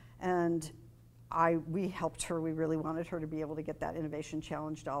 And we helped her. We really wanted her to be able to get that Innovation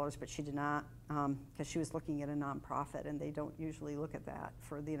Challenge dollars, but she did not, because she was looking at a nonprofit, and they don't usually look at that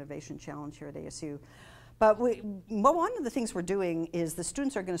for the Innovation Challenge here at ASU. But one of the things we're doing is the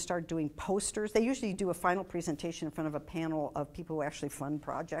students are going to start doing posters. They usually do a final presentation in front of a panel of people who actually fund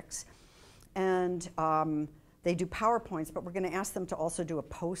projects. And they do PowerPoints, but we're going to ask them to also do a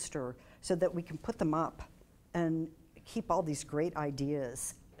poster so that we can put them up and keep all these great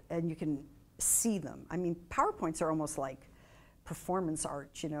ideas, and you can see them. I mean, PowerPoints are almost like performance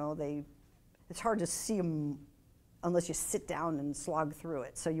art, you know. It's hard to see them unless you sit down and slog through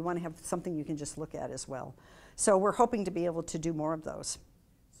it. So you want to have something you can just look at as well. So we're hoping to be able to do more of those.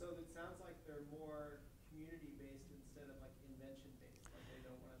 So it sounds like they're more community-based instead of like invention-based. Like they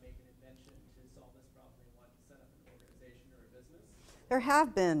don't want to make an invention to solve this problem. They want to set up an organization or a business. There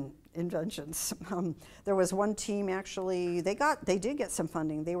have been inventions. There was one team actually, they did get some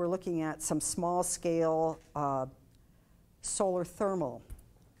funding. They were looking at some small-scale solar thermal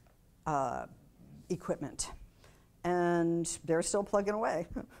equipment. And they're still plugging away.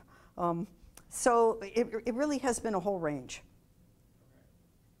 So it really has been a whole range.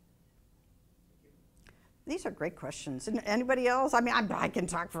 These are great questions. And anybody else? I mean, I can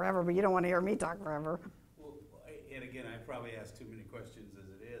talk forever, but you don't want to hear me talk forever. Well, and again, I probably asked too many questions as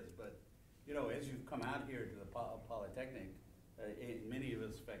it is, but you know, as you've come out here to the Polytechnic, many of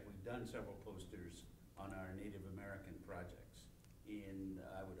us, in fact, we've done several posters on our Native American projects. And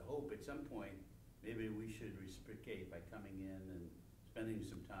I would hope at some point, maybe we should reciprocate by coming in and spending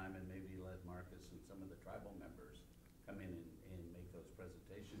some time and maybe let Marcus and some of the tribal members come in and make those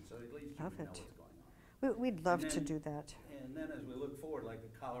presentations. So at least you Love would know it. what's going on. We'd love to And do that. And then as we look forward, like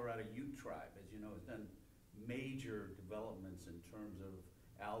the Colorado Ute Tribe, as you know, has done major developments in terms of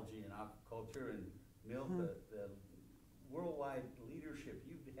algae and aquaculture and milk. The worldwide leadership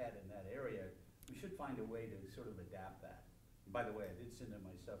you've had in that area, we should find a way to sort of adapt that. And by the way, I did send in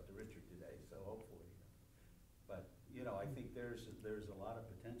my stuff to Richard today, so hopefully. But, you know, I think there's a lot of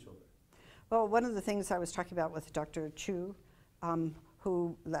potential there. Well, one of the things I was talking about with Dr. Chu,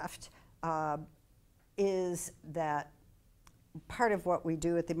 who left, is that part of what we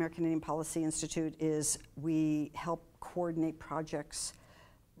do at the American Indian Policy Institute is we help coordinate projects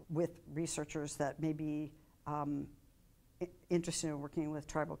with researchers that may be interested in working with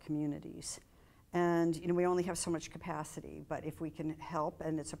tribal communities. And you know, we only have so much capacity, but if we can help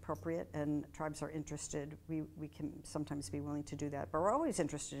and it's appropriate and tribes are interested, we can sometimes be willing to do that. But we're always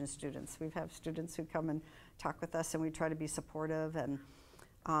interested in students. We have students who come and talk with us and we try to be supportive, and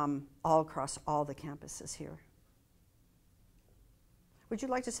all across all the campuses here. Would you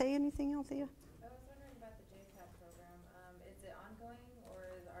like to say anything, Althea? I was wondering about the JTAP program. Is it ongoing, or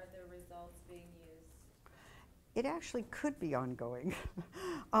are the results being used? It actually could be ongoing.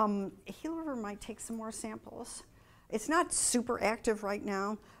 Gila River might take some more samples. It's not super active right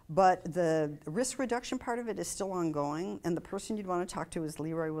now, but the risk reduction part of it is still ongoing, and the person you'd want to talk to is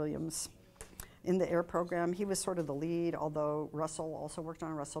Leroy Williams in the AIR program. He was sort of the lead, although Russell also worked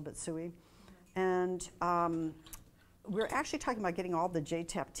on Russell Bitsui. And we're actually talking about getting all the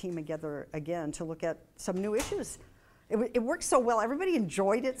JTAP team together again to look at some new issues. It worked so well. Everybody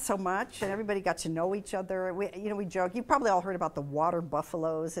enjoyed it so much, and everybody got to know each other. We joke. You probably all heard about the water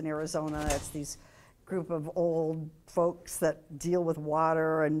buffaloes in Arizona. It's these group of old folks that deal with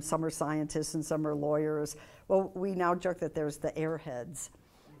water, and some are scientists and some are lawyers. Well, we now joke that there's the airheads.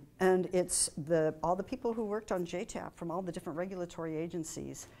 And it's all the people who worked on JTAP from all the different regulatory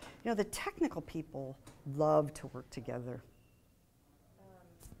agencies. You know, the technical people love to work together.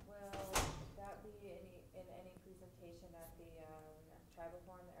 Will that be in any presentation at the Tribal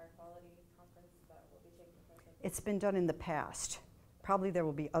Forum, the Air Quality Conference that will be taking place? It's been done in the past. Probably there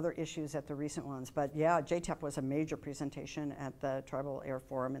will be other issues at the recent ones, but yeah, JTAP was a major presentation at the Tribal Air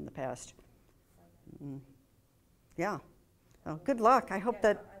Forum in the past. Okay. Yeah. Well, good luck. I hope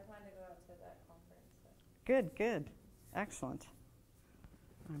that. I plan to go out to that conference. Good, good. Excellent.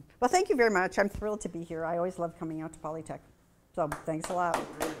 Well, thank you very much. I'm thrilled to be here. I always love coming out to Polytech. So thanks a lot.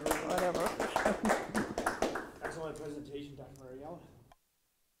 Whatever. Excellent presentation, Dr. Mariella.